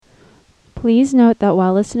Please note that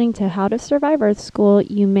while listening to How to Survive Earth School,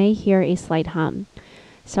 you may hear a slight hum.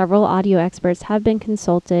 Several audio experts have been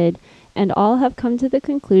consulted, and all have come to the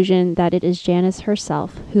conclusion that it is Janice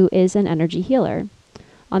herself, who is an energy healer.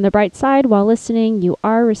 On the bright side, while listening, you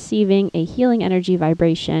are receiving a healing energy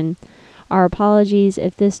vibration. Our apologies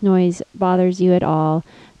if this noise bothers you at all,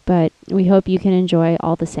 but we hope you can enjoy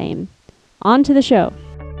all the same. On to the show.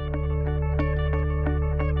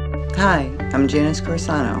 Hi, I'm Janice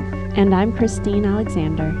Corsano. And I'm Christine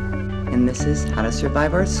Alexander. And this is How to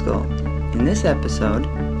Survive Earth School. In this episode...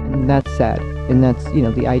 And that's sad. And that's,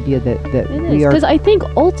 the idea that It we is, are... because I think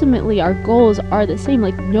ultimately our goals are the same.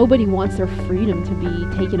 Like, nobody wants their freedom to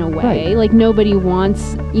be taken away. Right. Like, nobody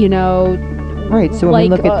wants, Right, so when like, we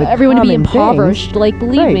look at the everyone to be common impoverished. things, Like,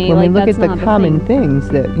 believe right, me, when like, we look that's at not the common thing. things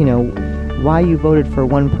that, why you voted for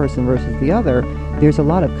one person versus the other, there's a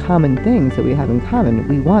lot of common things that we have in common.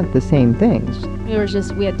 We want the same things. We had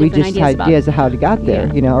different We just ideas had about ideas of how to got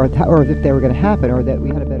there, Yeah. or if they were going to happen, or that we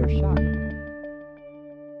had a better shot.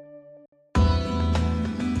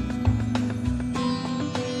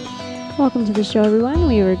 Welcome to the show, everyone.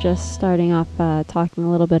 We were just starting off talking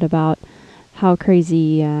a little bit about how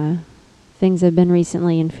crazy things have been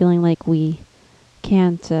recently, and feeling like we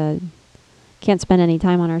can't spend any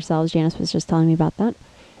time on ourselves. Janice was just telling me about that.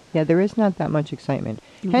 Yeah, there is not that much excitement.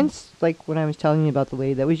 Mhm. Hence, like when I was telling you about the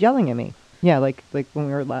lady that was yelling at me. Yeah, like when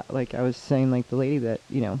we were I was saying, like the lady that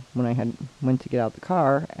when I went to get out the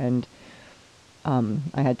car, and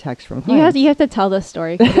I had text from clients. You have to tell this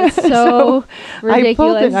story 'cause it's so I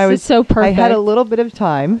pulled ridiculous. it. It's so perfect. I had a little bit of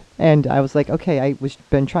time, and I was like, okay, I was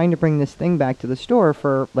been trying to bring this thing back to the store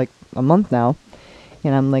for like a month now,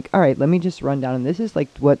 and I'm like, all right, let me just run down. And this is like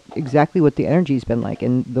exactly what the energy's been like,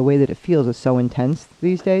 and the way that it feels is so intense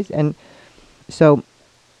these days. And so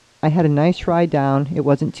I had a nice ride down. It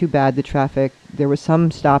wasn't too bad, the traffic. There was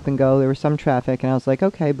some stop and go. There was some traffic. And I was like,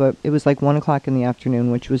 okay, but it was like 1 o'clock in the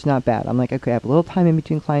afternoon, which was not bad. I'm like, okay, I have a little time in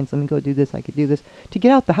between clients. Let me go do this. I could do this. To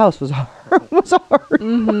get out the house was hard.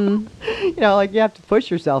 Mm-hmm. Like you have to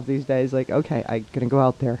push yourself these days. Like, okay, I'm going to go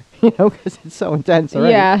out there, because it's so intense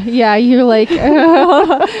already. Yeah. You're like,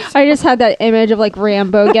 I just had that image of like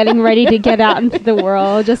Rambo getting ready to get out into the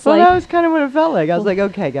world. Just Well, like, that was kind of what it felt like. I was like,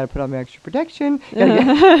 okay, got to put on my extra protection. Got to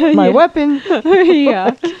get my weapon.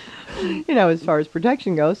 yeah. As far as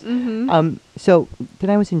protection goes. Mm-hmm. So then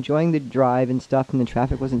I was enjoying the drive and stuff, and the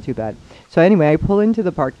traffic wasn't too bad. So anyway, I pull into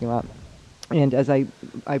the parking lot, and as I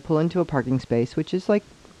pull into a parking space, which is like,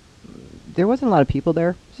 there wasn't a lot of people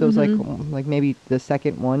there, so it was like maybe the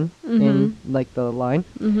second one in like the line.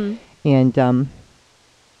 Mm-hmm. And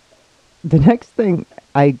the next thing,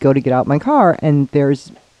 I go to get out my car, and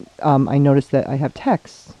there's I noticed that I have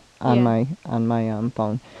texts on my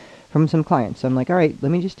phone from some clients. So I'm like, all right,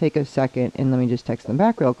 let me just take a second and let me just text them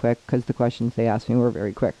back real quick, because the questions they asked me were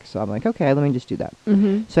very quick. So I'm like, okay, let me just do that.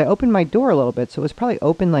 Mm-hmm. So I opened my door a little bit, so it was probably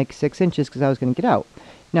open like 6 inches, because I was going to get out.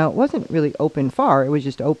 Now, it wasn't really open far. It was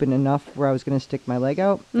just open enough where I was going to stick my leg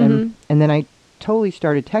out. And then I totally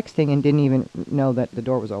started texting and didn't even know that the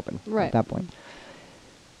door was open at that point.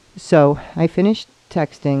 So I finished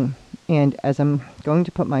texting, and as I'm going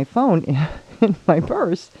to put my phone in my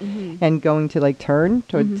purse and going to like turn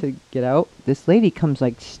to get out, this lady comes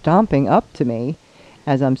like stomping up to me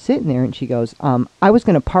as I'm sitting there, and she goes, I was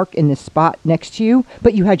going to park in this spot next to you,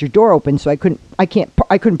 but you had your door open, so I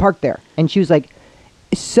couldn't park there. And she was like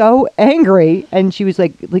so angry, and she was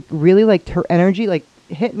like really, like her energy like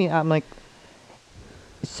hit me. I'm like,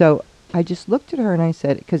 so I just looked at her and I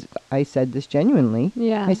said, because I said this genuinely.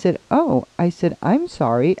 Yeah. I said, I'm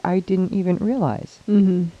sorry. I didn't even realize.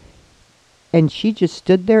 Mm-hmm. And she just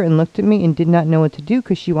stood there and looked at me and did not know what to do,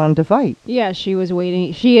 because she wanted to fight. Yeah, she was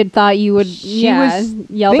waiting. She had thought you would She was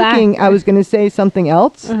yell back. thinking I was going to say something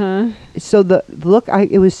else. Uh-huh. So the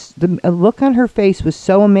look on her face was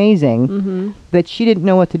so amazing that she didn't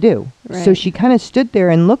know what to do. Right. So she kind of stood there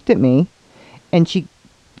and looked at me, and she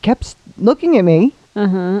kept looking at me.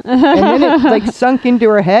 Uh-huh. And then it like sunk into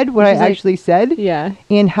her head what I actually said. Yeah.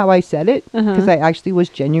 And how I said it, because I actually was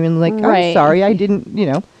genuinely like, I'm sorry, I didn't,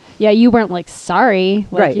 Yeah, you weren't like sorry.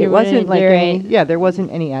 Like, right. It wasn't like any, there wasn't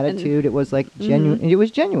any attitude. It was like genuine. It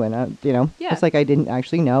was genuine. Yeah. It's like I didn't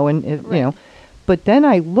actually know, and But then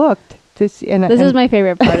I looked to see, and this is my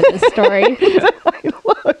favorite part of this story. I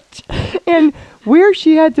looked, and where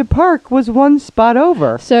she had to park was one spot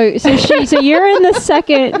over. So you're in the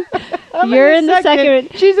second. You're in the second.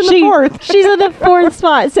 She's in the fourth. She's in the fourth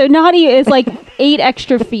spot. So Nadia is like 8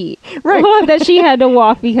 extra feet right. that she had to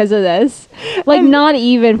walk because of this. Like, and not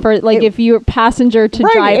even for like if you're passenger to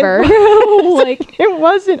driver. Like it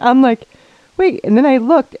wasn't. I'm like, wait. And then I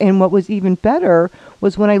looked, and what was even better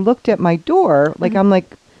was when I looked at my door, like, I'm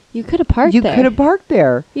like, You could have parked you there. could have parked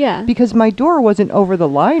there. Yeah. Because my door wasn't over the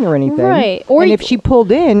line or anything. Right. Or and if she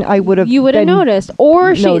pulled in, I would have you would have noticed.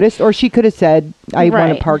 Or she could have said, I want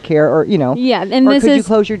Right. to park here, or, Yeah, and or this could you is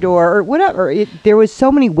close your door, or whatever. There was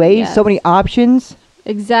so many ways, so Yes. many options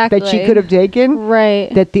exactly that she could have taken,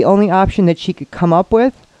 Right. that the only option that she could come up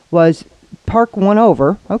with was park one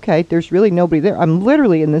over. Okay, there's really nobody there. I'm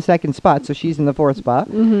literally in the second spot, so she's in the fourth spot.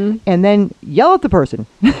 Mm-hmm. And then yell at the person.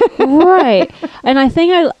 Right. And I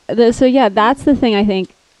think that's the thing I think,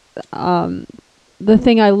 the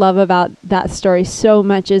thing I love about that story so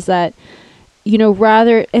much is that,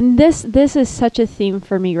 and this is such a theme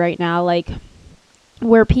for me right now, like,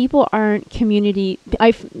 where people aren't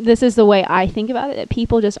this is the way I think about it, that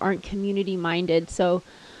people just aren't community minded. So,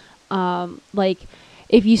 like,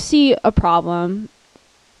 if you see a problem,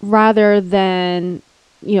 rather than,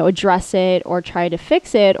 address it or try to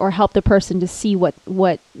fix it or help the person to see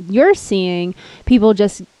what you're seeing, people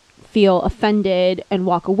just feel offended and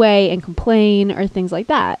walk away and complain or things like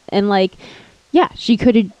that. And like, yeah, she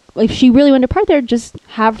could have, if she really wanted to park there, just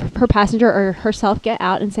have her passenger or herself get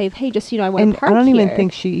out and say, hey, just, I want to park here. And I don't even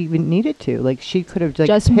think she even needed to. Like, she could have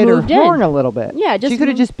just hit her moved horn in. a little bit. Yeah, she could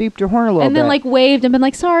have just beeped her horn a little bit. And then like waved and been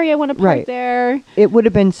like, sorry, I want to park Right. there. It would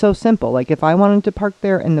have been so simple. Like, if I wanted to park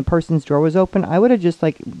there and the person's door was open, I would have just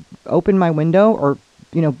like opened my window or,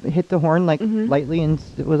 hit the horn like lightly and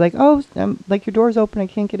it was like, oh, like, your door's open, I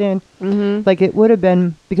can't get in. Mm-hmm. Like, it would have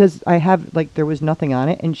been, because there was nothing on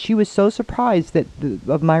it, and she was so surprised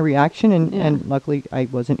of my reaction, and luckily I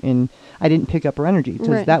didn't pick up her energy, because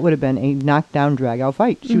Right. that would have been a knockdown, drag out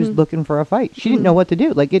fight. She was looking for a fight. She didn't know what to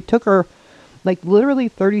do. Like, it took her like literally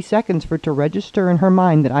 30 seconds for it to register in her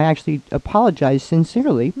mind that I actually apologized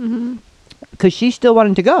sincerely, because she still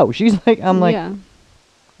wanted to go. She's like, I'm like, yeah.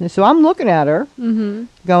 so I'm looking at her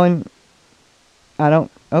going, I don't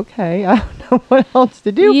know what else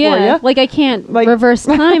to do for you. Like, I can't Like- reverse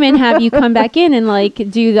time and have you come back in and like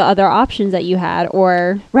do the other options that you had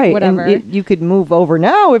or Right, whatever. and you could move over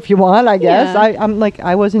now if you want, I guess. Yeah. I'm like,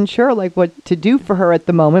 I wasn't sure like what to do for her at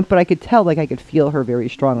the moment, but I could tell, like, I could feel her very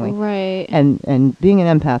strongly. Right. And being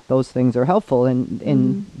an empath, those things are helpful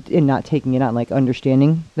in not taking it on, like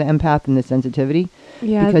understanding the empath and the sensitivity.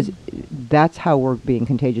 Yeah. Because that's how we're being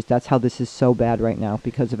contagious. That's how this is so bad right now,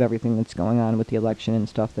 because of everything that's going on with the election and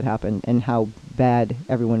stuff that happened, and how bad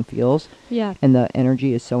everyone feels. Yeah. And the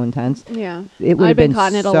energy is so intense. Yeah. It would have I've been been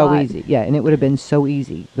caught in it a so lot. easy. Yeah, and it would have been so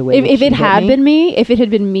easy the way If she it hit had me. been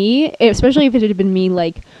me, especially if it had been me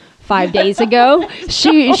like 5 days ago,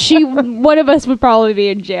 she one of us would probably be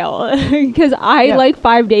in jail, because I like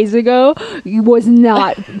 5 days ago was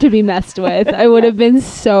not to be messed with. I would have been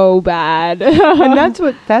so bad. And that's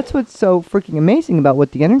what's so freaking amazing about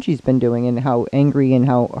what the energy's been doing, and how angry and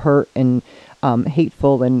how hurt and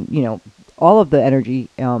hateful, and all of the energy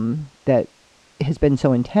that has been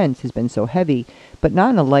so intense, has been so heavy, but not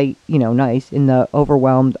in a light, nice, in the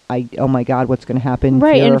overwhelmed, oh my God, what's going to happen?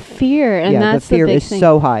 Right, fear. and fear, and that's the fear big is thing.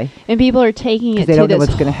 so high. And people are taking it they to don't know this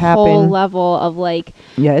what's gonna whole happen. level of like,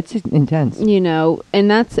 Yeah, it's intense. and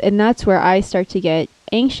that's where I start to get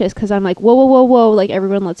anxious, because I'm like, whoa, like,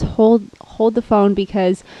 everyone, let's hold the phone,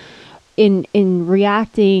 because in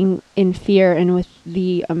reacting in fear and with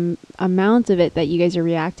the amount of it that you guys are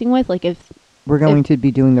reacting with, like, if We're going to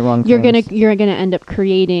be doing the wrong you're things. you're gonna end up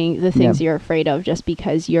creating the things Yeah. you're afraid of, just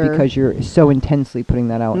because you're so intensely putting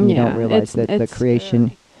that out, and you Yeah, don't realize that it's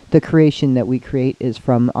the creation that we create is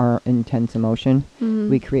from our intense emotion.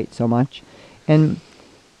 We create so much, and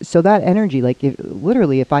so that energy, like,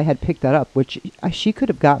 if I had picked that up, which she could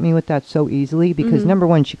have got me with that so easily, because number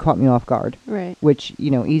one, she caught me off guard, right. which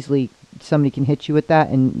easily somebody can hit you with that,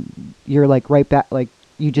 and you're like right back, like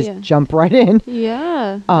you just Yeah. jump right in.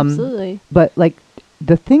 Yeah, absolutely. But like,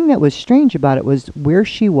 the thing that was strange about it was where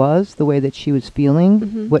she was, the way that she was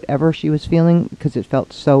feeling, whatever she was feeling, because it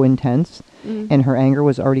felt so intense, and her anger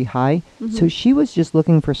was already high. So she was just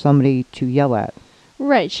looking for somebody to yell at.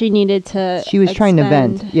 Right, she needed to. She was trying to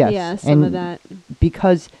vent, yes, Yeah, some of and that.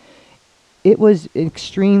 because it was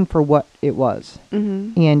extreme for what it was.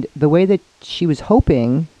 And the way that she was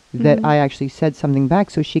hoping that I actually said something back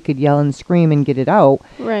so she could yell and scream and get it out.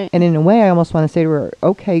 Right. And in a way, I almost want to say to her,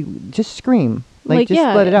 okay, just scream. Like just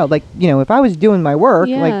yeah. let it out. Like, if I was doing my work,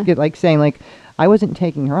 Yeah. like saying, like, I wasn't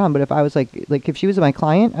taking her on, but if I was like if she was my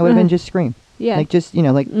client, I would have been just scream. Yeah. Like, just,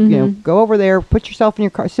 go over there, put yourself in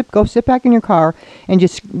your car, go sit back in your car, and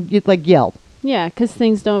just yell. Yeah, because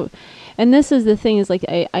things don't, and this is the thing, is like,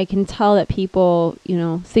 I can tell that people,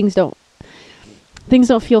 things don't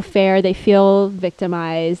feel fair. They feel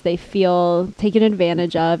victimized. They feel taken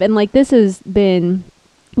advantage of. And like, this has been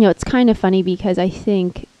it's kind of funny because I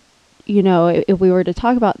think, if we were to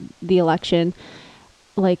talk about the election,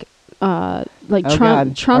 like Oh Trump,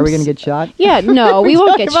 God. Trump's, Are we going to get shot? Yeah, no, we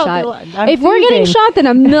won't get talk shot. about the- I'm If we're getting teasing. shot, then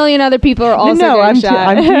a million other people are also I'm getting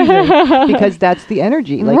shot. I'm teasing because that's the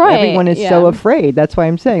energy. Like Right, everyone is so yeah. afraid. That's why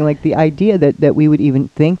I'm saying like the idea that we would even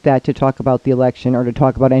think that to talk about the election or to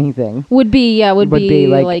talk about anything would be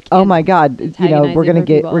like oh my God, we're antagonizing gonna for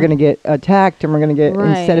get people. we're gonna get attacked and we're gonna get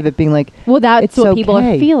Right. instead of it being like Well, that's it's what people are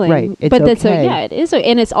okay. feeling. Right. It's but that's okay. it is,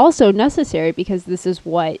 and it's also necessary because this is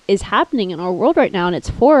what is happening in our world right now, and it's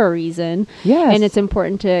for a reason. Yes. And it's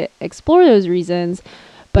important to explore those reasons.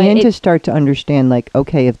 But and to start to understand, like,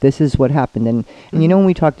 okay, if this is what happened, and when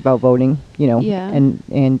we talked about voting, Yeah. and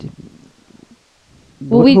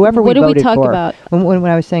Well, whoever what we did we voted talk for, about? when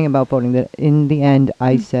I was saying about voting, that in the end,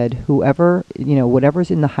 I said whoever, whatever's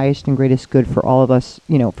in the highest and greatest good for all of us,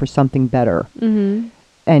 for something better. Mm-hmm.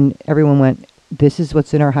 And everyone went, this is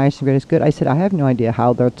what's in our highest and greatest good. I said, I have no idea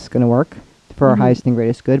how that's going to work for our highest and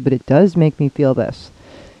greatest good, but it does make me feel this.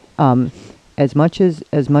 As much as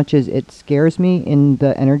it scares me in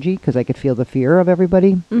the energy, because I could feel the fear of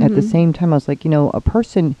everybody, at the same time, I was like, a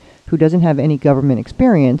person who doesn't have any government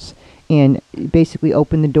experience and basically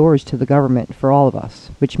open the doors to the government for all of us,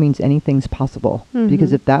 which means anything's possible.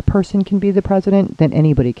 Because if that person can be the president, then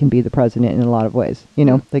anybody can be the president in a lot of ways,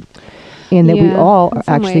 like, and that we Yeah, all in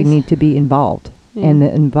some actually ways. need to be involved. Yeah. And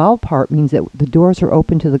the involved part means that the doors are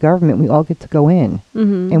open to the government. We all get to go in.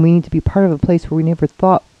 Mm-hmm. And we need to be part of a place where we never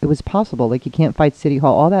thought it was possible. Like you can't fight City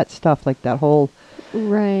Hall, all that stuff, like that whole...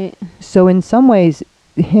 Right. So in some ways,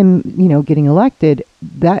 him, getting elected,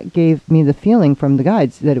 that gave me the feeling from the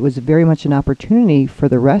guides that it was very much an opportunity for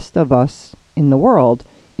the rest of us in the world,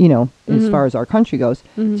 as far as our country goes,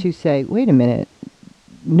 to say, wait a minute,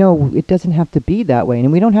 no, it doesn't have to be that way.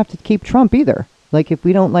 And we don't have to keep Trump either. Like if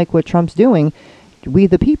we don't like what Trump's doing, we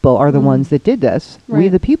the people are the ones that did this. We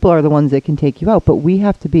Right. the people are the ones that can take you out, but we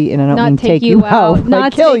have to be, and I don't Not mean take take you you out, out, not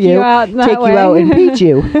like kill take you you, out that take you way. out, impeach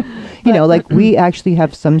you. Like we actually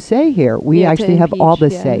have some say here. We Yeah, to actually have all the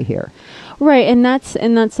impeach, yeah. say here. Right, and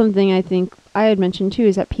that's something I think I had mentioned too,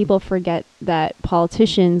 is that people forget that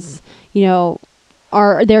politicians,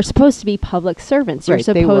 they're supposed to be public servants. You're Right,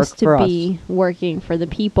 they work supposed to for be working for the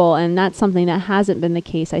people, and that's something that hasn't been the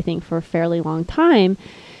case, I think, for a fairly long time.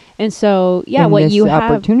 And so, yeah, And what this you have,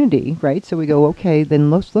 opportunity, right? So we go, okay,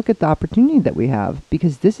 then let's look at the opportunity that we have,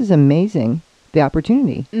 because this is amazing, the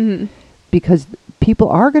opportunity. Mhm. Because people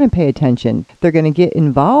are going to pay attention. They're going to get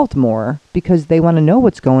involved more because they want to know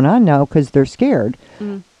what's going on now because they're scared.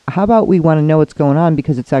 How about we want to know what's going on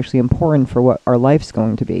because it's actually important for what our life's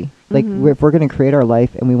going to be? Like if we're going to create our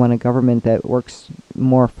life and we want a government that works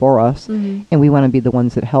more for us, and we want to be the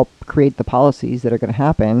ones that help create the policies that are going to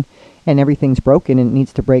happen, and everything's broken and it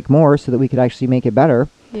needs to break more so that we could actually make it better,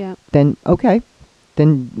 yeah, then okay.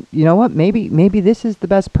 Then you know what? Maybe this is the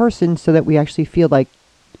best person so that we actually feel like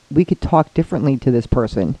we could talk differently to this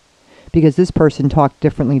person. Because this person talked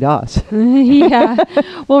differently to us. yeah.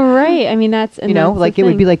 Well, right. I mean, that's and that's like the it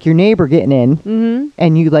would be thing. like your neighbor getting in,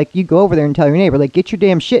 and you go over there and tell your neighbor, like, get your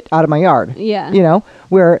damn shit out of my yard. Yeah.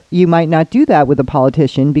 Where you might not do that with a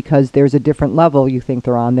politician because there's a different level you think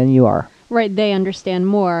they're on than you are. Right, they understand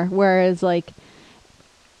more. Whereas, like,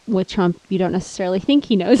 with Trump, you don't necessarily think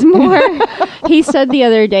he knows more. He said the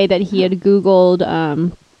other day that he had Googled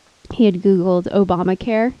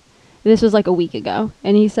Obamacare. This was like a week ago.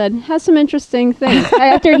 And he said, has some interesting things.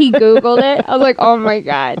 After he Googled it, I was like, oh my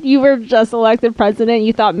God, you were just elected president.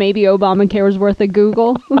 You thought maybe Obamacare was worth a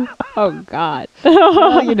Google? Oh God.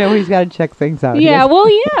 Well, he's got to check things out. Yeah, well,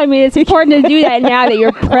 yeah. I mean, it's important to do that now that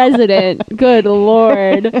you're president. Good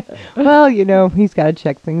Lord. Well, he's got to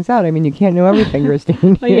check things out. I mean, you can't know everything,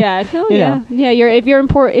 Christine. Yeah, no, You yeah, know. yeah. If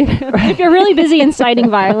you're really busy inciting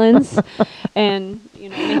violence and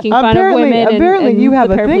making fun of women, Apparently, and you have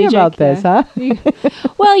the a thing paraplegic, about this, huh?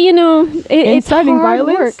 Well, it's Inciting hard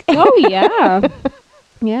violence? work. Oh yeah,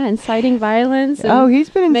 yeah, inciting violence. And Oh, he's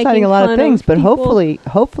been inciting making a lot of fun things, but people.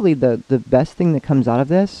 hopefully the best thing that comes out of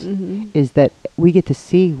this is that we get to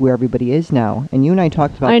see where everybody is now. And you and I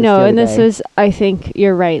talked about I this know, the and other this day. is, I think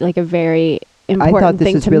you're right, like a very I thought important this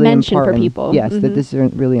thing is to really mention important. for people. Yes, that this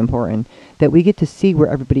is really important. That we get to see where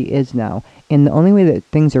everybody is now. And the only way that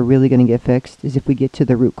things are really going to get fixed is if we get to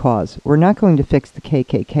the root cause. We're not going to fix the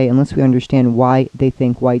KKK unless we understand why they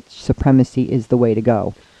think white supremacy is the way to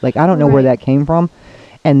go. Like, I don't know where Right. that came from.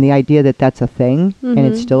 And the idea that that's a thing, and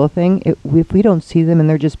it's still a thing, if we don't see them and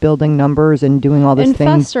they're just building numbers and doing all this and thing.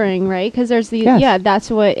 festering, right? Because there's Yes.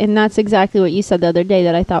 that's exactly what you said the other day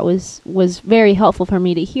that I thought was very helpful for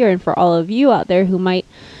me to hear, and for all of you out there who might,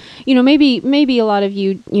 maybe a lot of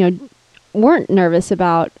you, weren't nervous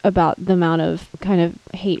about the amount of kind of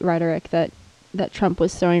hate rhetoric that Trump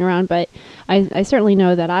was throwing around, but I certainly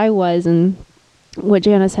know that I was. And what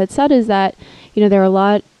Janice had said is that, there are a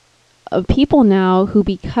lot of people now who,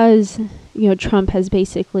 because, Trump has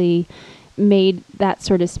basically made that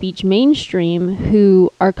sort of speech mainstream,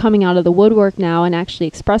 who are coming out of the woodwork now and actually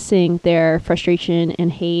expressing their frustration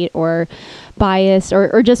and hate or bias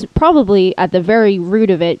or just probably at the very root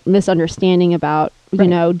of it, misunderstanding about,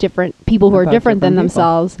 different people who are different than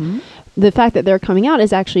themselves. Mm-hmm. The fact that they're coming out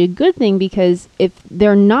is actually a good thing, because if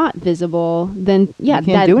they're not visible, then you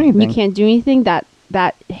can't do anything.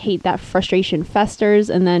 That hate, that frustration festers,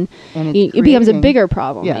 and then it becomes a bigger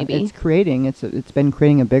problem. Yeah, maybe it's been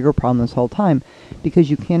creating a bigger problem this whole time, because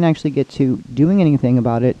you can't actually get to doing anything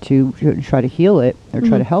about it to try to heal it or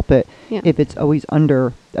try to help it if it's always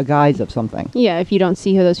under a guise of something. Yeah, if you don't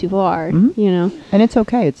see who those people are, And it's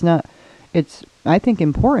okay. It's I think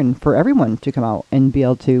important for everyone to come out and be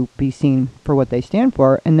able to be seen for what they stand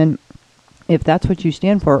for, and then if that's what you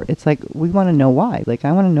stand for, it's like, we want to know why. Like,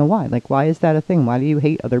 I want to know why. Like, why is that a thing? Why do you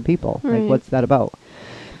hate other people? Right. Like, what's that about?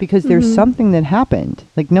 Because there's something that happened.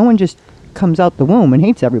 Like, no one just comes out the womb and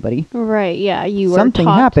hates everybody. Right, yeah. Something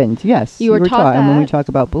happened, yes. You were taught that. And when we talk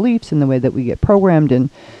about beliefs and the way that we get programmed, and,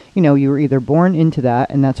 you were either born into that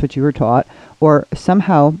and that's what you were taught, or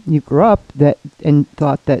somehow you grew up and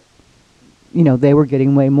thought that, they were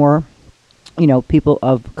getting way more, people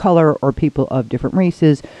of color or people of different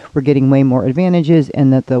races were getting way more advantages,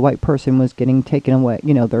 and that the white person was getting taken away,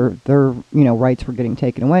 their rights were getting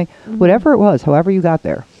taken away. Mm-hmm. Whatever it was, however you got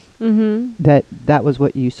there, that was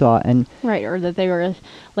what you saw. And right, or that they were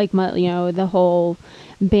like, the whole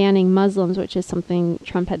banning Muslims, which is something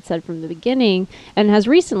Trump had said from the beginning and has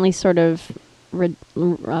recently sort of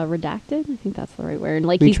redacted. I think that's the right word.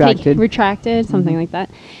 Like retracted, something like that.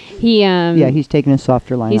 He's taking a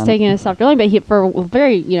softer line. He's taking a softer line, but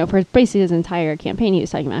for basically his entire campaign, he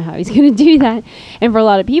was talking about how he's going to do that. And for a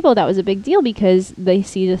lot of people, that was a big deal, because they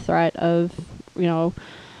see the threat of,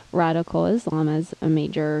 radical Islam as a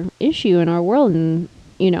major issue in our world. And,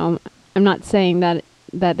 I'm not saying that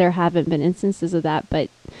there haven't been instances of that, but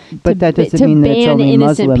that doesn't mean that it's only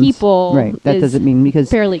innocent Muslims. People, right? That doesn't mean,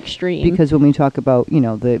 because fairly extreme. Because when we talk about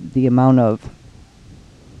the amount of,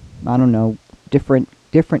 I don't know, different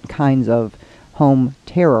kinds of home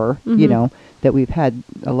terror, that we've had,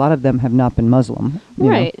 a lot of them have not been Muslim,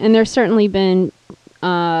 right? And there's certainly been,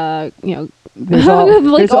 there's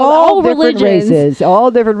all different races,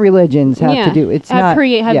 all different religions have to do. It's have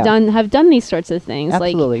done these sorts of things.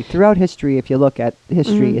 Absolutely, throughout history, if you look at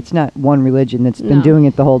history, it's not one religion that's been doing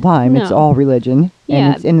it the whole time. No. It's all religion,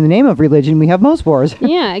 and it's in the name of religion we have most wars.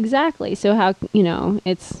 Yeah, exactly. So how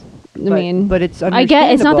it's. But it's understandable. I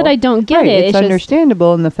get. It's not that I don't get it. It's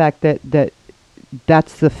understandable in the fact that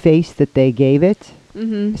that's the face that they gave it.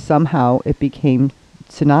 Mm-hmm. Somehow it became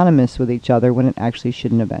synonymous with each other when it actually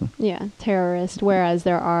shouldn't have been. Yeah, terrorist. Whereas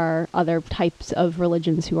there are other types of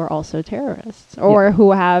religions who are also terrorists, or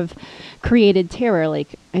who have created terror.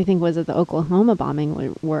 Like, I think, was it the Oklahoma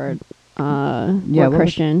bombing were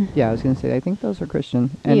Christian? I was going to say, I think those are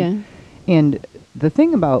Christian. And the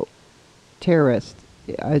thing about terrorists,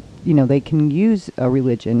 they can use a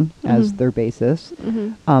religion as their basis,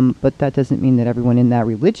 but that doesn't mean that everyone in that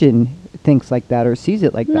religion thinks like that or sees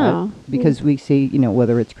it like that. Because we see,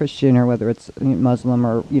 whether it's Christian or whether it's Muslim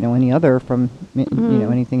or, any other from,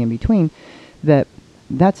 anything in between,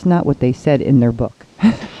 that's not what they said in their book.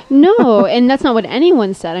 No, and that's not what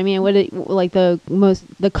anyone said. I mean,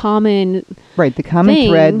 the common the common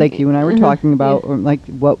thread, like you and I were talking about, or like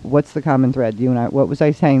what's the common thread? You and I, what was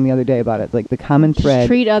I saying the other day about it? Like, the common thread: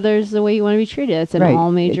 treat others the way you want to be treated. It's in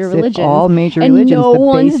all major religions. All major and religions. No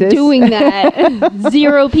one's doing that.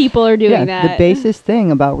 Zero people are doing that. The basis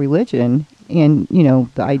thing about religion and the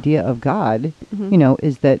idea of God,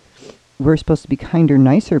 is that we're supposed to be kinder,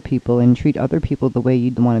 nicer people and treat other people the way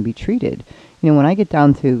you'd want to be treated. When I get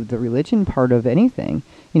down to the religion part of anything,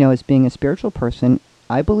 as being a spiritual person,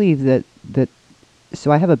 I believe that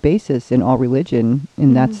so I have a basis in all religion,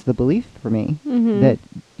 and that's the belief for me, that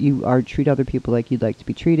you treat other people like you'd like to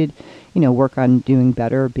be treated, work on doing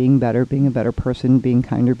better, being a better person, being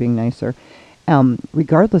kinder, being nicer,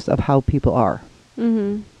 regardless of how people are,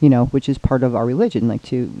 which is part of our religion, like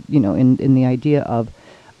to, in the idea of,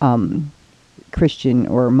 Christian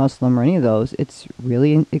or Muslim or any of those, it's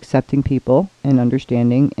really accepting people and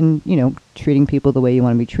understanding and, treating people the way you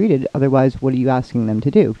want to be treated. Otherwise, what are you asking them to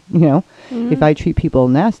do? If I treat people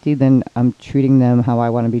nasty, then I'm treating them how I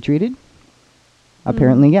want to be treated.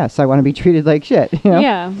 Apparently, yes, I want to be treated like shit.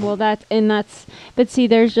 Yeah, well, but see,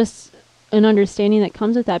 there's just an understanding that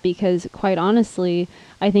comes with that, because quite honestly,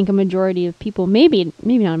 I think a majority of people, maybe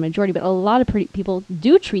not a majority, but a lot of people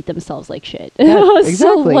do treat themselves like shit. Yeah, So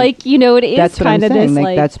exactly. like, you know, it is That's what I'm kind of saying. this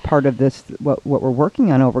Like, that's part of this, what we're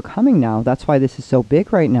working on overcoming now. That's why this is so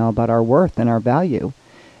big right now about our worth and our value.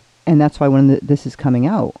 And that's why when this is coming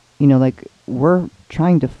out, you know, like, we're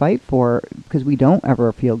trying to fight for, because we don't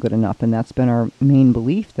ever feel good enough. And that's been our main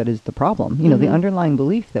belief that is the problem. You know, the underlying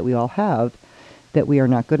belief that we all have, that we are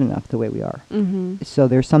not good enough the way we are. So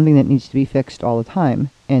there's something that needs to be fixed all the time.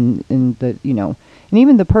 And the, you know, and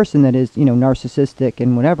even the person that is, you know, narcissistic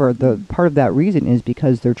and whatever, the part of that reason is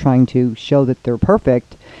because they're trying to show that they're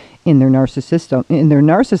perfect in their narcissism.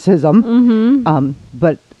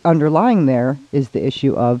 But underlying there is the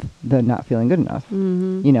issue of the not feeling good enough.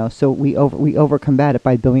 You know, so we overcombat it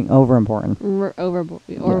by being overimportant. We're overboard.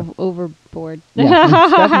 Overboard.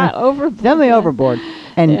 Yeah, Overboard. definitely yeah. overboard.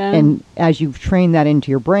 And as you've trained that into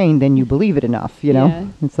your brain, then you believe it enough, you know? Yeah.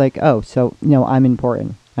 It's like, oh, so, no, I'm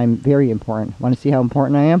important. I'm very important. Want to see how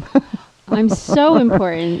important I am? I'm so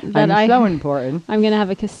important that I'm so important. I'm going to have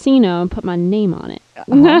a casino and put my name on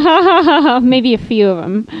it. Maybe a few of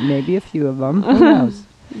them. Maybe a few of them. Who knows?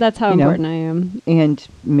 That's how You know? important I am. And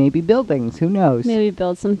maybe buildings. Who knows? Maybe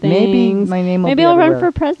build some things. Maybe my name will Maybe be I'll run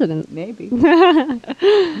everywhere. for president. Maybe.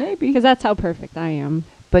 Maybe. Because that's how perfect I am.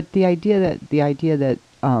 But the idea that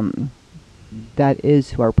that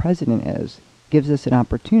is who our president is gives us an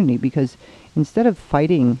opportunity, because instead of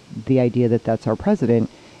fighting the idea that that's our president,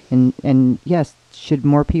 and yes, should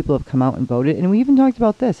more people have come out and voted? And we even talked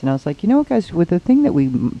about this, and I was like, you know what, guys, with the thing that we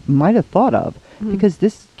might have thought of, because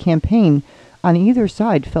this campaign on either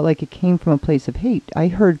side felt like it came from a place of hate. I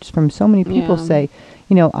heard from so many people Yeah. say,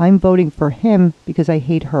 you know, I'm voting for him because I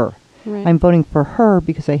hate her. Right. I'm voting for her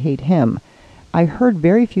because I hate him. I heard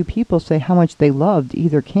very few people say how much they loved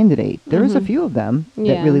either candidate. There was a few of them that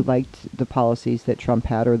Yeah. really liked the policies that Trump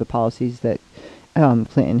had or the policies that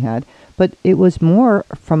Clinton had. But it was more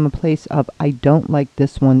from a place of, I don't like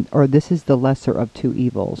this one, or this is the lesser of two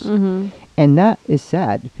evils. And that is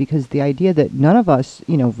sad, because the idea that none of us,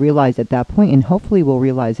 you know, realized at that point, and hopefully we'll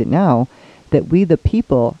realize it now, that we the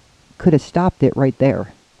people could have stopped it right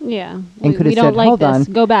there. Yeah. And could have we don't said, like hold this. on.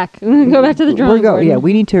 Go back. Go back to the drawing board. Yeah,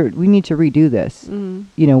 we need to redo this.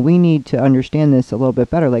 You know, we need to understand this a little bit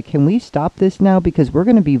better. Like, can we stop this now? Because we're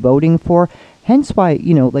going to be voting for, hence why,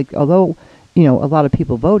 you know, like, although, you know, a lot of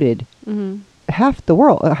people voted, half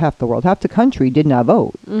the country did not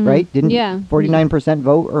vote, right? Didn't 49%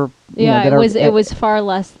 vote, or you know, that it was far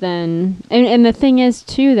less than, and the thing is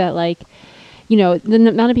too that, like, you know, the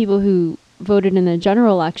amount of people who voted in the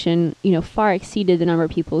general election, you know, far exceeded the number of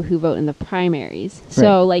people who vote in the primaries.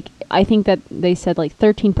 So like, I think that they said like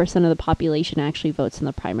 13% of the population actually votes in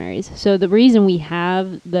the primaries. So the reason we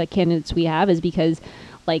have the candidates we have is because,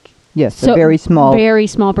 like, yes, a very small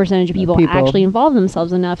percentage of people actually involve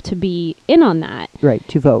themselves enough to be in on that. Right,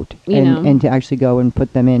 to vote. You know. And to actually go and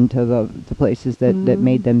put them into the places that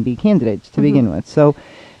made them be candidates to begin with. So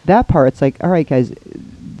that part, it's like, all right, guys,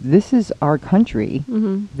 this is our country.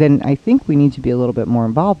 Then I think we need to be a little bit more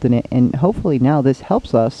involved in it. And hopefully now this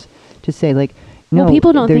helps us to say, like, no, well,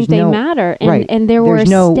 people don't think they no, matter, and right. and there There's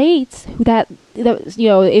were states that you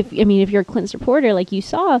know, if you're a Clinton supporter, like you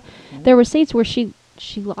saw, there were states where she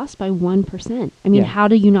lost by 1%. I mean, how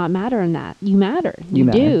do you not matter in that? You matter. You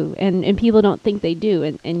matter. do, and people don't think they do,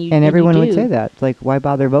 and you. And everyone you would do. say that. Like, why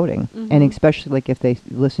bother voting? And especially like if they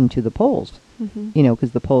listen to the polls, you know,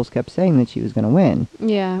 because the polls kept saying that she was going to win.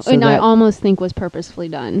 Yeah, So and I that- almost think was purposefully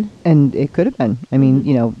done. And it could have been. I mean,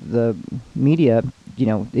 you know, the media, you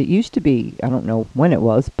know, it used to be, I don't know when it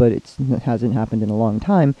was, but it hasn't happened in a long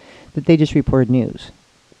time, that they just reported news.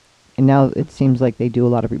 And now it seems like they do a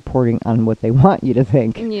lot of reporting on what they want you to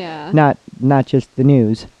think. Yeah. Not just the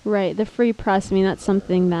news. Right. The free press, I mean, that's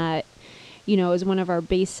something that, you know, is one of our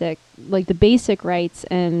basic rights.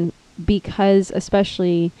 And because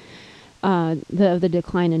especially the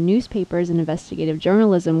decline in newspapers and investigative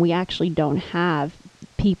journalism, we actually don't have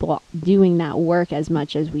people doing that work as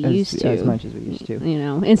much as we used to. As much as we used to. You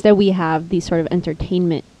know, instead we have these sort of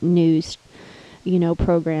entertainment news, you know,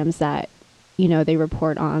 programs that, you know, they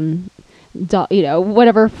report on, you know,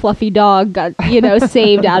 whatever fluffy dog got, you know,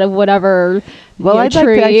 saved out of whatever Well, I'd tree.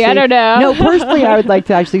 like to actually, I don't know. No, personally, I would like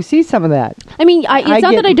to actually see some of that. I mean, it's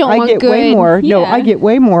not that I don't want get good. way more. Yeah. No, I get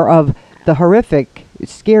way more of the horrific,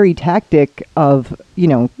 scary tactic of, you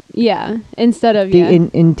know, Yeah. Instead of the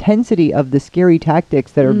intensity of the scary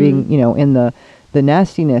tactics that are being, you know, in the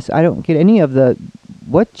nastiness. I don't get any of the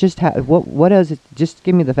what just what is it? Just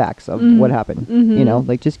give me the facts of what happened. You know,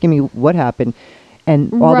 like, just give me what happened.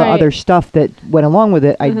 and all the Right. other stuff that went along with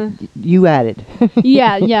it, you added.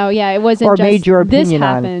 Yeah. It wasn't Or just made your opinion this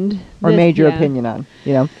on. happened. Or this- made your yeah. opinion on,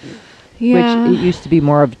 you know? Yeah. Which it used to be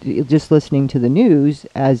more of just listening to the news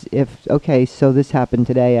as if, okay, so this happened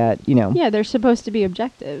today at, you know. Yeah, they're supposed to be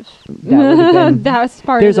objective. That would have been- That's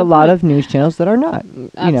part There's of a the lot point. of news channels that are not,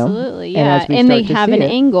 you know. Absolutely, And yeah, as we and they start to have see an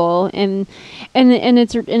it- angle, and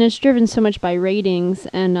it's driven so much by ratings,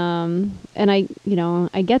 and I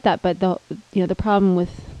I get that, but the problem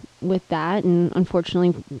with that, and unfortunately,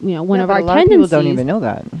 one Yeah, of but our a lot tendencies. of people don't even know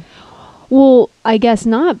that. Well, I guess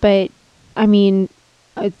not, but I mean,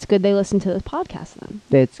 it's good they listen to this podcast then.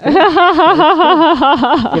 It's good.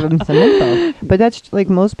 Give them some info. But that's like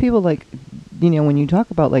most people, like, when you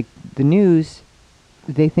talk about like the news,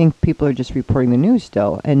 they think people are just reporting the news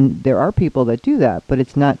still. And there are people that do that, but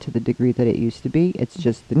it's not to the degree that it used to be. It's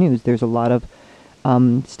just the news. There's a lot of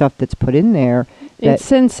stuff that's put in there that It's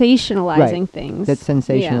sensationalizing Right. things. that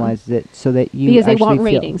sensationalizes it so that you because they actually want feel-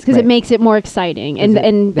 ratings, because right. it makes it more exciting, and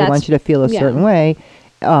they that's want you to feel a yeah. certain way,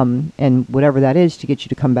 and whatever that is to get you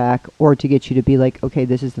to come back, or to get you to be like, okay,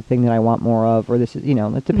 this is the thing that I want more of, or this is,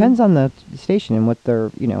 it depends on the station and what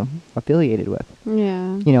they're, affiliated with,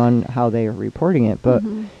 yeah. on how they are reporting it. But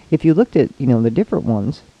Mhm. if you looked at, the different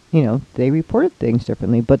ones, they reported things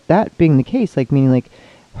differently. But that being the case, like, meaning like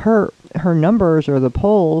her numbers or the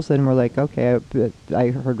polls, and we're like, okay, I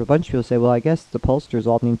heard a bunch of people say, well, I guess the pollsters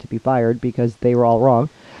all need to be fired because they were all wrong.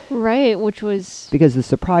 Right, which was Because the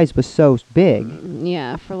surprise was so big.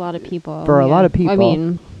 yeah for a lot of people. For a lot yeah. of people. I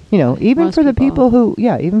mean, Even Most for the people.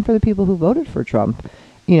 even for the people who voted for Trump,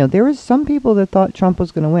 there was some people that thought Trump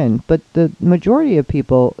was going to win, but the majority of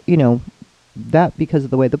people, that because of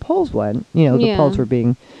the way the polls went, the Yeah. polls were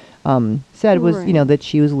being said was, Right. that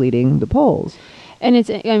she was leading the polls. and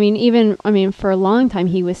even for a long time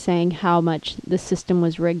he was saying how much the system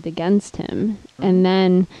was rigged against him, and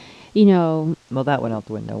then, Well, that went out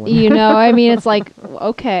the window. it's like,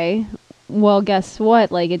 okay, well, guess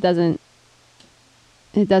what? Like, it doesn't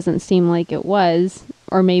seem like it was,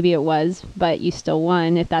 or maybe it was, but you still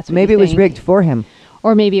won if that's what Maybe you it was think. rigged for him.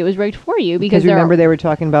 Or maybe it was rigged for you because Remember they were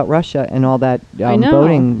talking about Russia and all that I know.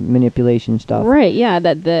 voting manipulation stuff. right, yeah,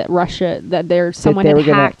 that the Russia that there someone That had they were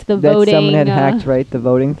gonna- hacked the that voting, someone had hacked, right, the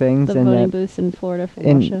voting things, the and voting that, booths in Florida for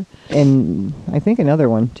and, Russia, and I think another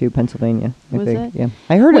one too, Pennsylvania. I Was think. it? Yeah,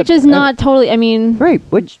 I heard which it. is not totally. I mean, Right,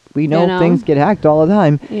 which we know, know. things get hacked all the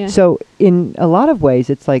time. Yeah. So in a lot of ways,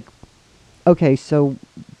 it's like, okay, so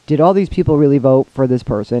did all these people really vote for this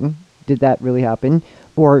person? Did that really happen?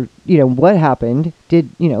 Or, what happened? Did,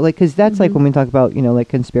 because that's like Mhm. when we talk about, like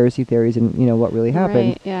conspiracy theories and, what really happened.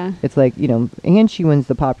 Right, yeah. It's like, and she wins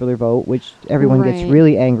the popular vote, which everyone gets Right.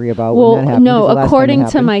 really angry about Well, when that happens. no, the last time it according to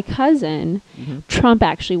happened. my cousin, Mhm. Trump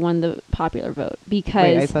actually won the popular vote because.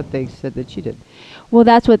 Wait, I thought they said that she did. Well,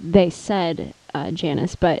 that's what they said,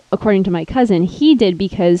 Janice. But according to my cousin, he did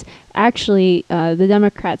because actually the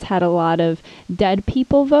Democrats had a lot of dead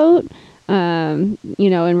people vote,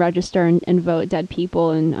 and register and vote dead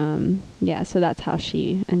people. And so that's how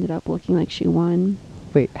she ended up looking like she won.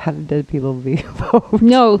 Wait, how did dead people vote?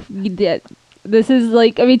 No, you did. This is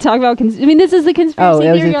like, talk about, this is the conspiracy Oh,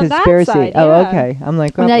 it was theory a on that conspiracy. side. Oh, yeah. okay. I'm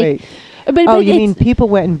like, oh, Like, wait. But Oh, you it's- mean people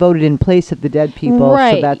went and voted in place of the dead people?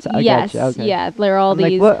 right? So that's, I yes, gotcha. Okay. yeah. There are all I'm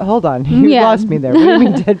these. like, what? Hold on. You Yeah. lost me there. What do you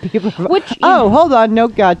mean dead people? Which- oh, hold on. No,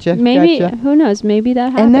 gotcha. Maybe Gotcha. who knows? Maybe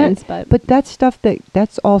that And happens, but that's stuff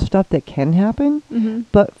that's all stuff that can happen. Mhm.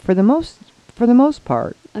 But for the most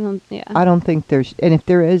part, I don't. Yeah. I don't think there's, and if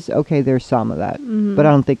there is, okay, there's some of that. Mhm. But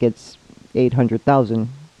I don't think it's 800,000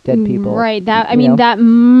 dead people. Right. That you know? that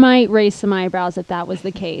might raise some eyebrows if that was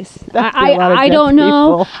the case. That'd be a lot of I dead don't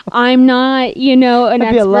know. people. I'm not an There'd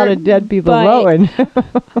expert. be a lot of dead people but, voting.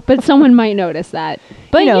 but someone might notice that.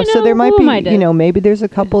 But so there might who be, am I to- maybe there's a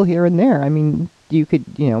couple here and there. I mean, you could,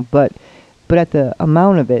 but at the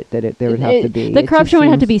amount of it that there would have to be. The it just corruption would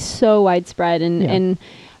have to seems- be so widespread Yeah. and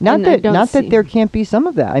Not and I that don't not that see- there can't be some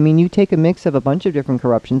of that. I mean, you take a mix of a bunch of different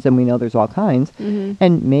corruptions, and we know there's all kinds, Mhm.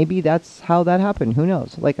 and maybe that's how that happened. Who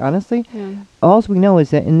knows? Like, honestly, Yeah. all we know is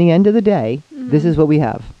that in the end of the day, this Mhm. is what we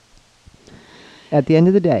have. At the end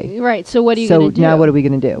of the day. Right. So what are you So going to do? now what are we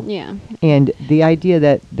going to do? Yeah. And the idea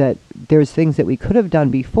that there's things that we could have done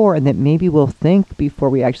before, and that maybe we'll think before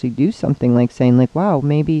we actually do something, like saying, like, wow,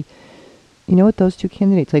 maybe, you know what, those two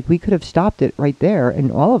candidates, like, we could have stopped it right there,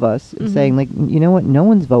 and all of us Mhm. saying, like, you know what, no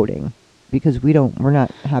one's voting because we're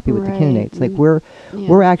not happy with the Right. candidates. Like, Mm. Yeah.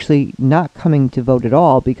 we're actually not coming to vote at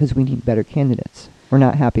all because we need better candidates. We're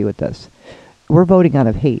not happy with this. We're voting out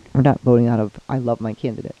of hate. We're not voting out of, I love my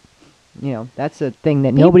candidate. That's a thing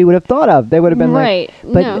that nobody would have thought of. They would have been right.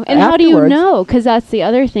 like, but no. And how do you afterwards- know? Because that's the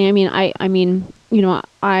other thing. I mean,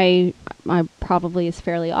 I probably is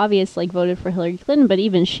fairly obvious, like voted for Hillary Clinton, but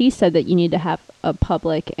even she said that you need to have a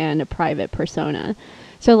public and a private persona.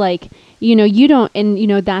 So like, you don't,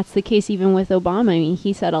 and that's the case even with Obama. I mean,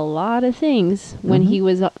 he said a lot of things when he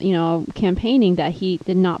was, campaigning that he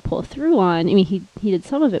did not pull through on. I mean, he did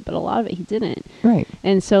some of it, but a lot of it he didn't. Right.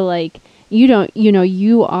 And so like,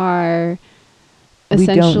 you are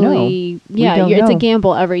essentially, it's a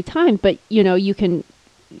gamble every time, but you can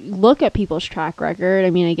look at people's track record.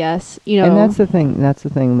 I mean, I guess, And that's the thing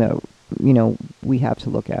that, we have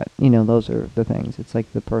to look at, those are the things. It's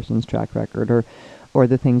like the person's track record or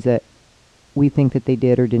the things that we think that they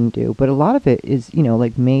did or didn't do. But a lot of it is,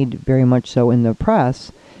 like made very much so in the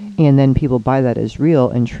press, and then people buy that as real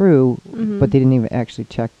and true, but they didn't even actually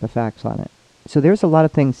check the facts on it. So there's a lot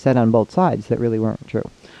of things said on both sides that really weren't true.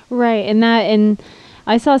 Right. And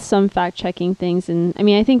I saw some fact checking things, and I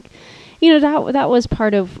mean, I think, that was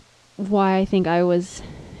part of why I think I was,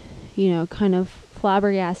 kind of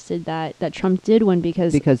flabbergasted that Trump did win,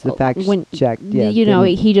 because the facts checked,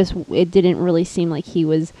 it didn't really seem like he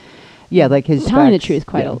was like his telling facts, the truth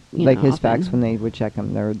quite like his often. facts, when they would check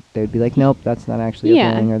them, they'd be like, nope, that's not actually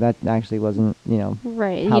a thing, or that actually wasn't,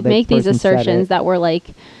 right. How He'd make these assertions that were like,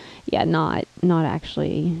 not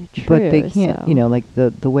actually true. But they can't, like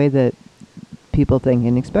the way that people think,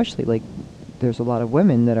 and especially like there's a lot of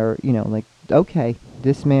women that are, like, okay,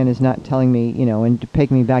 this man is not telling me, and to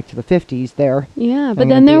take me back to the 50s there. Yeah, but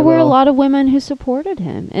then there were a lot of women who supported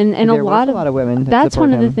him, and a lot of women. That's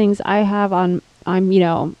one of the things I have on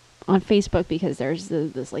Facebook, because there's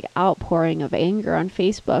this like outpouring of anger on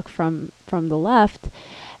Facebook from the left.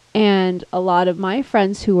 And a lot of my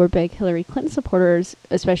friends who were big Hillary Clinton supporters,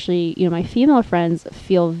 especially, my female friends,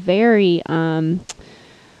 feel very, what's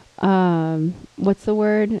the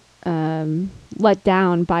word? Let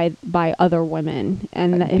down by other women.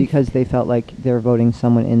 And because they felt like they're voting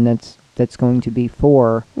someone in that's going to be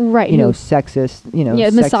for, right, sexist,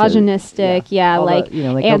 misogynistic, like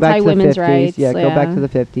anti-women's rights. Go back to the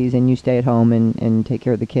 50s, and you stay at home and take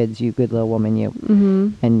care of the kids, you good little woman, you.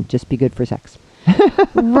 And just be good for sex.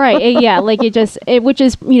 Right. Like which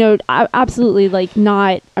is, absolutely like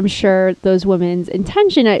not, I'm sure, those women's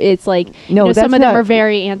intention. It's like, some of them are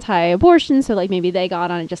very anti-abortion, so like maybe they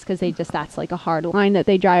got on it just because that's like a hard line that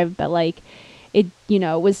they drive, but like it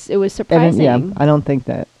was surprising. I don't think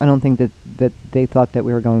that they thought that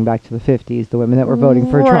we were going back to the 50s, the women that were voting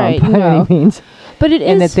for Trump by any means. But it is,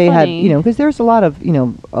 and that they funny. had, because there's a lot of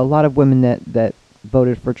women that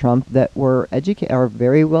voted for Trump that were are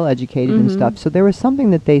very well educated and stuff. So there was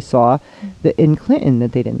something that they saw that in Clinton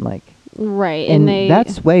that they didn't like. Right. And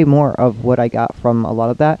that's way more of what I got from a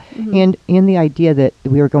lot of that. And the idea that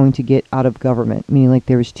we were going to get out of government, meaning like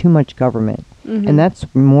there was too much government. And that's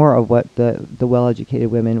more of what the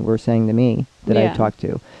well-educated women were saying to me that I talked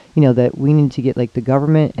to. That we need to get like the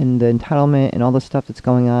government and the entitlement and all the stuff that's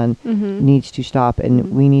going on needs to stop.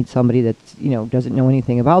 And we need somebody that's, doesn't know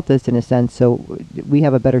anything about this in a sense. So we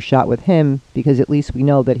have a better shot with him, because at least we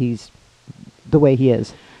know that he's the way he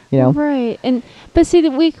is, Right. But see,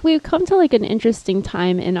 that we've come to like an interesting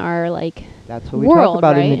time in our like that's what we world, talk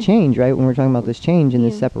about, right? in the change, right? When we're talking about this change and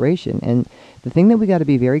this separation. And the thing that we got to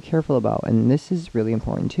be very careful about, and this is really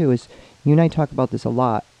important too, is you and I talk about this a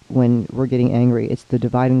lot when we're getting angry. It's the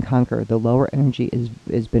divide and conquer. The lower energy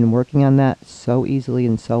has been working on that so easily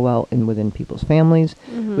and so well, and within people's families,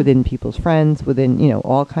 within people's friends, within,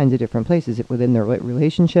 all kinds of different places, within their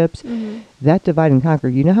relationships. That divide and conquer.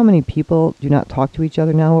 You know how many people do not talk to each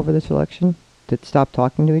other now over this election? That stopped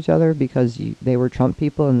talking to each other because they were Trump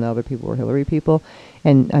people and the other people were Hillary people.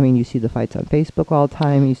 And I mean, you see the fights on Facebook all the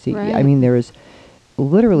time. You see, I mean, there is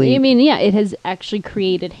literally. I mean, it has actually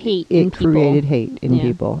created hate in people. It created hate in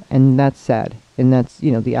people, and that's sad. And that's,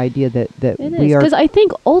 the idea that we are. Because I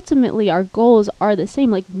think ultimately our goals are the same.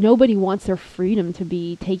 Like, nobody wants their freedom to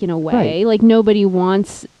be taken away. Right. Like, nobody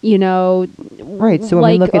wants, right. So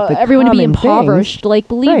when we look at the everyone to be common impoverished. Things, like,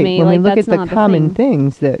 believe me, when like, we look that's at not the common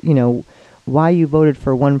thing. things that, why you voted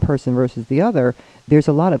for one person versus the other, there's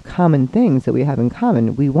a lot of common things that we have in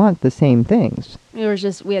common. We want the same things. We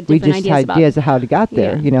had different ideas of how to get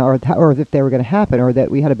there, or if they were going to happen, or that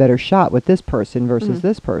we had a better shot with this person versus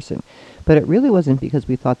this person. But it really wasn't because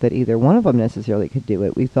we thought that either one of them necessarily could do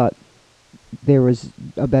it. We thought there was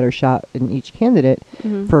a better shot in each candidate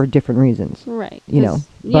for different reasons. Right.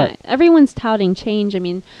 But everyone's touting change. I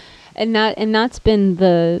mean, and that's been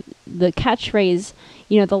the catchphrase,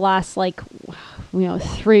 the last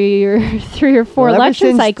 3 or 4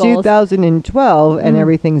 election cycles. Ever since 2012 and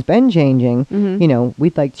everything's been changing,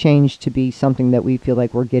 we'd like change to be something that we feel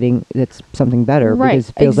like we're getting that's something better. Right, because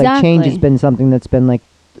it feels like change has been something that's been like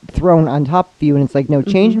thrown on top of you, and it's like, no,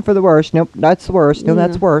 changing for the worse. Nope, that's worse. No,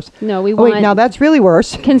 that's worse. No, we Oh, want. wait, now that's really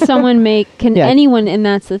worse. Can someone make? Can Yeah. anyone? And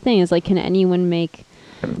that's the thing is like, can anyone make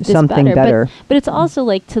this Something better. But it's also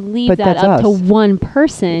like to leave But that that's up to us. one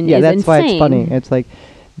person. Yeah, is that's insane. why it's funny. It's like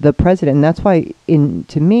the president, and that's why,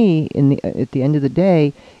 to me, at the end of the day,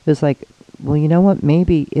 it was like, well, you know what?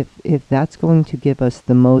 Maybe if that's going to give us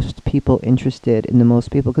the most people interested in the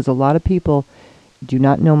most people, because a lot of people do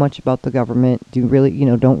not know much about the government, don't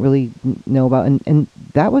really know about, and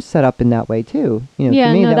that was set up in that way too. To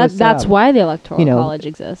me, that's why the electoral college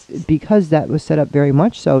exists. Because that was set up very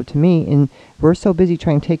much so to me, and we're so busy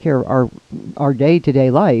trying to take care of our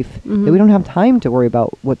day-to-day life that we don't have time to worry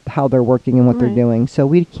about how they're working and what they're doing, so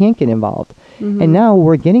we can't get involved. And now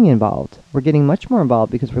we're getting involved. We're getting much more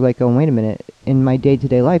involved because we're like, oh, wait a minute, in my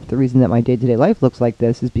day-to-day life, the reason that my day-to-day life looks like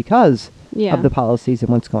this is because of the policies and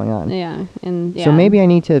what's going on. Yeah, and So maybe I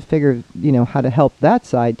need to figure, how to help that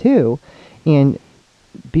side too, and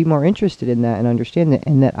be more interested in that and understand that,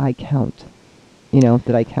 and that I count.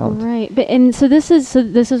 That I count. Right, but and so this is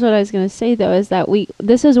what I was going to say though, is that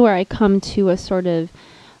this is where I come to a sort of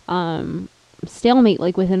stalemate,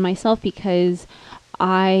 like within myself, because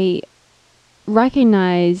I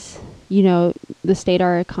recognize the state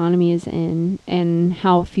our economy is in and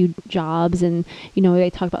how few jobs, and they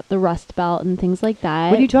talk about the Rust Belt and things like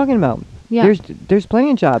that. What are you talking about? Yeah. There's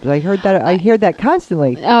plenty of jobs. I heard that. I hear that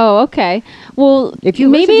constantly. Oh, okay. Well, if you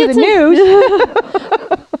maybe listen to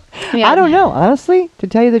the news, I don't know, honestly, to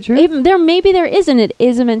tell you the truth. Maybe there isn't. It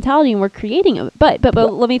is a mentality, and we're creating it. But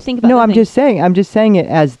let me think about. No, I'm just saying it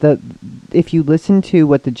as if you listen to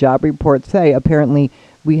what the job reports say, apparently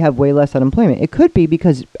we have way less unemployment. It could be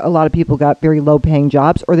because a lot of people got very low-paying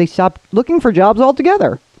jobs, or they stopped looking for jobs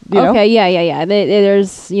altogether. Okay, yeah.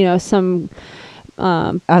 There's some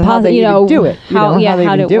on how they even do it. How they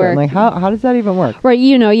even do it. Like how does that even work? Right.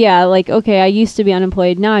 Like, okay, I used to be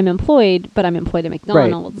unemployed. Now I'm employed, but I'm employed at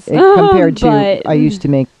McDonald's. Right. Compared to I used to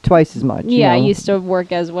make twice as much. Yeah, I used to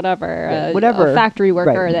work as whatever a factory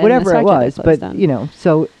worker. Right. Whatever it was, but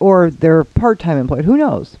so, or they're part-time employed. Who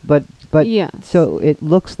knows? But yeah. So it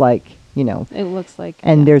looks like. It looks like,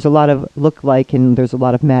 and there's a lot of and there's a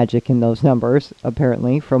lot of magic in those numbers,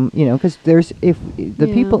 apparently, from because if the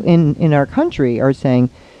people in our country are saying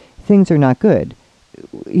things are not good,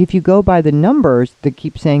 if you go by the numbers, they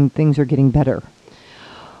keep saying things are getting better.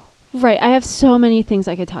 Right. I have so many things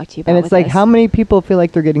I could talk to you about. And it's like, how many people feel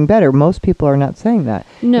like they're getting better? Most people are not saying that.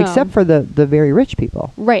 No. Except for the very rich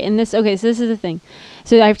people. Right. And so this is the thing.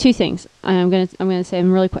 So I have two things. I'm gonna say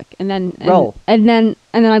them really quick, and then roll. And then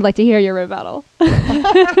I'd like to hear your rebuttal.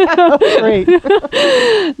 Great.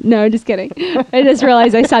 No, just kidding. I just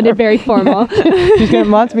realized I sounded very formal. She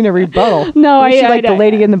wants me to rebuttal. No, She's like the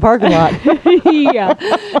lady in the parking lot. Yeah.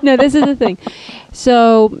 No, this is the thing.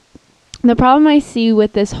 So the problem I see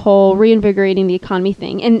with this whole reinvigorating the economy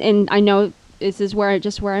thing, and I know this is where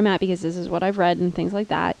I'm at because this is what I've read and things like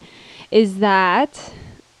that, is that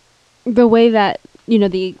the way that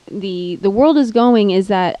the world is going is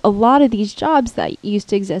that a lot of these jobs that used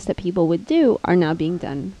to exist that people would do are now being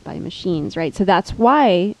done by machines, right? So that's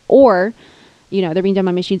why, or they're being done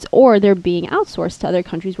by machines, or they're being outsourced to other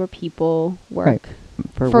countries where people work.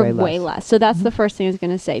 Right. For way less. So that's the first thing I was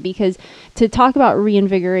going to say, because to talk about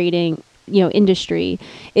reinvigorating industry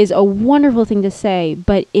is a wonderful thing to say,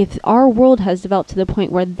 but if our world has developed to the point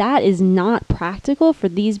where that is not practical for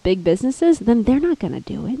these big businesses, then they're not going to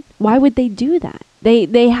do it. Why would they do that?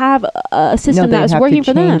 They have a system that is working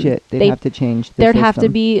for them. They'd have to change the There'd system. have to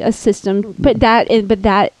be a system, but that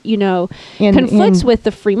conflicts with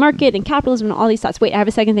the free market and capitalism and all these thoughts. Wait, I have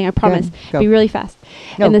a second thing. I promise. Go. Be really fast.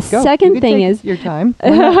 No, and the go. second thing is your time. I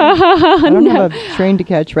don't have a train to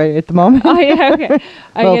catch right at the moment. Oh yeah, okay.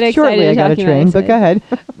 I well, get excited shortly I got a train, but go ahead.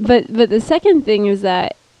 But the second thing is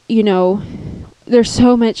that there's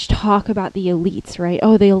so much talk about the elites, right?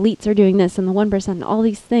 Oh, the elites are doing this, and the 1%, and all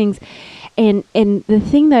these things. And the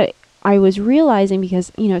thing that I was realizing,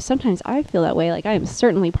 because, sometimes I feel that way, like I am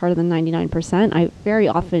certainly part of the 99%. I very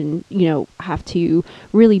often, have to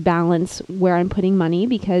really balance where I'm putting money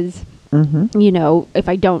because, if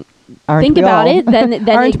I don't think about it, then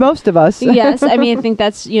aren't most of us. Yes. I mean, I think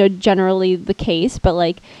that's, generally the case, but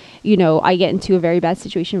I get into a very bad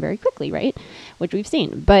situation very quickly, right? Which we've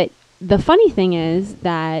seen. But the funny thing is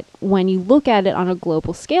that when you look at it on a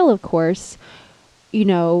global scale, of course,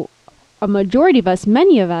 a majority of us,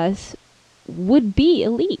 many of us, would be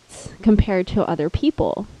elites compared to other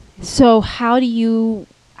people. So how do you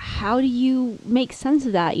make sense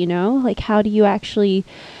of that, Like, how do you actually,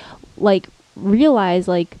 realize,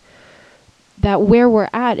 that where we're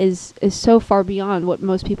at is so far beyond what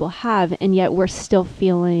most people have, and yet we're still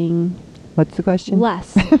feeling What's the question?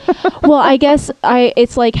 less. Well, I guess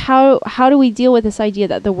it's like how do we deal with this idea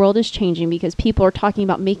that the world is changing because people are talking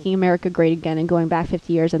about making America great again and going back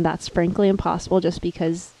 50 years, and that's frankly impossible just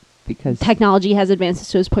because technology has advanced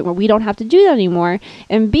to this point where we don't have to do that anymore.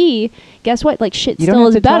 And B, guess what? Like shit still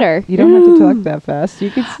is better. You don't have to talk that fast.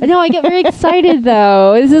 You can. No, I get very excited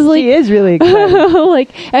though. This is like she is really excited.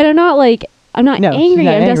 like, and I'm not angry.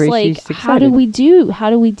 I'm just like, how do we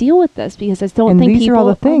deal with this? Because I don't think people are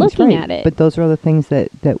looking at it. But those are all the things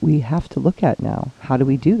that we have to look at now. How do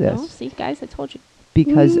we do this? Oh, see, guys, I told you.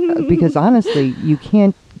 Because honestly, you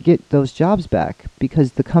can't get those jobs back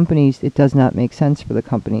because the companies, it does not make sense for the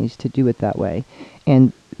companies to do it that way.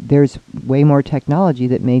 And there's way more technology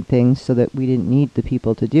that made things so that we didn't need the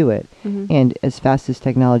people to do it. Mm-hmm. And as fast as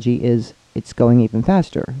technology is, it's going even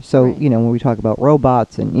faster. So, right. When we talk about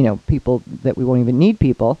robots and, people that we won't even need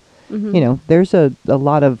people, mm-hmm. There's a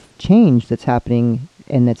lot of change that's happening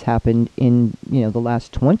and that's happened in, the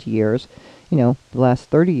last 20 years, the last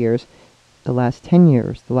 30 years, the last 10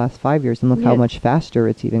 years, the last 5 years, and look how much faster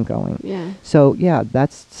it's even going. Yeah. So,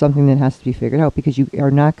 that's something that has to be figured out because you are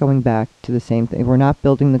not going back to the same thing. We're not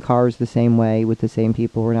building the cars the same way with the same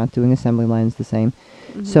people. We're not doing assembly lines the same.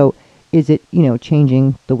 Mm-hmm. So, is it,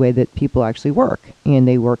 changing the way that people actually work and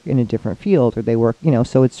they work in a different field or they work,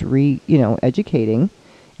 so it's educating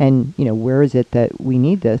and, where is it that we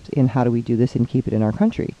need this and how do we do this and keep it in our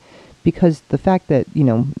country? Because the fact that,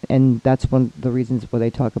 and that's one of the reasons why they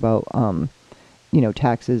talk about,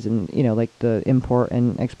 taxes and, like the import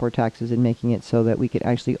and export taxes and making it so that we could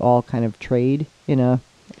actually all kind of trade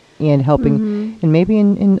and helping, mm-hmm. and maybe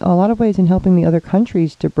in a lot of ways in helping the other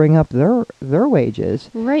countries to bring up their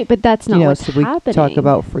wages. Right, but that's not what's happening. So we talk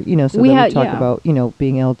about, about,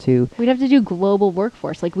 being able to... We'd have to do global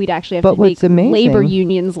workforce. Like, we'd actually have to make labor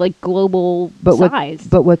unions, like, global size.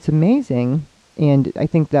 But what's amazing, and I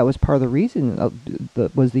think that was part of the reason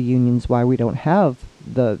was the unions, why we don't have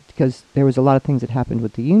because there was a lot of things that happened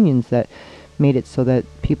with the unions that made it so that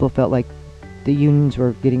people felt like the unions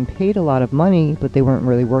were getting paid a lot of money, but they weren't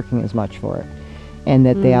really working as much for it. And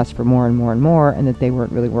that they asked for more and more and more, and that they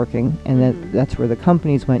weren't really working. And that's where the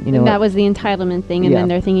companies went, and that was the entitlement thing. And then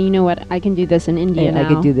they're thinking, you know what, I can do this in India now. I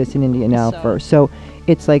could do this in India now first. So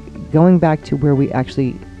it's like going back to where we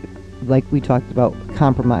actually, like we talked about,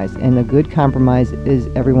 compromise. And a good compromise is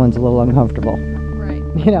everyone's a little uncomfortable. Right.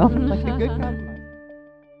 Like a good compromise.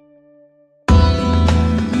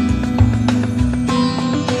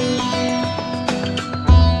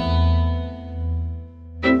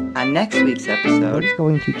 On next week's episode, what's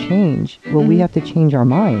going to change? Well, we have to change our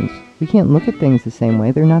minds. We can't look at things the same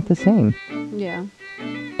way. They're not the same. Yeah.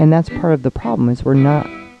 And that's part of the problem is we're not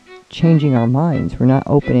changing our minds. We're not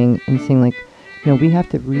opening and seeing like, we have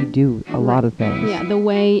to redo a lot of things. Yeah, the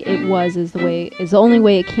way it was is the only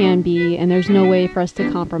way it can be, and there's no way for us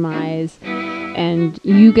to compromise. And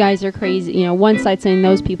you guys are crazy. One side saying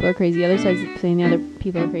those people are crazy, the other side saying the other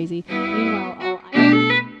people are crazy. Meanwhile,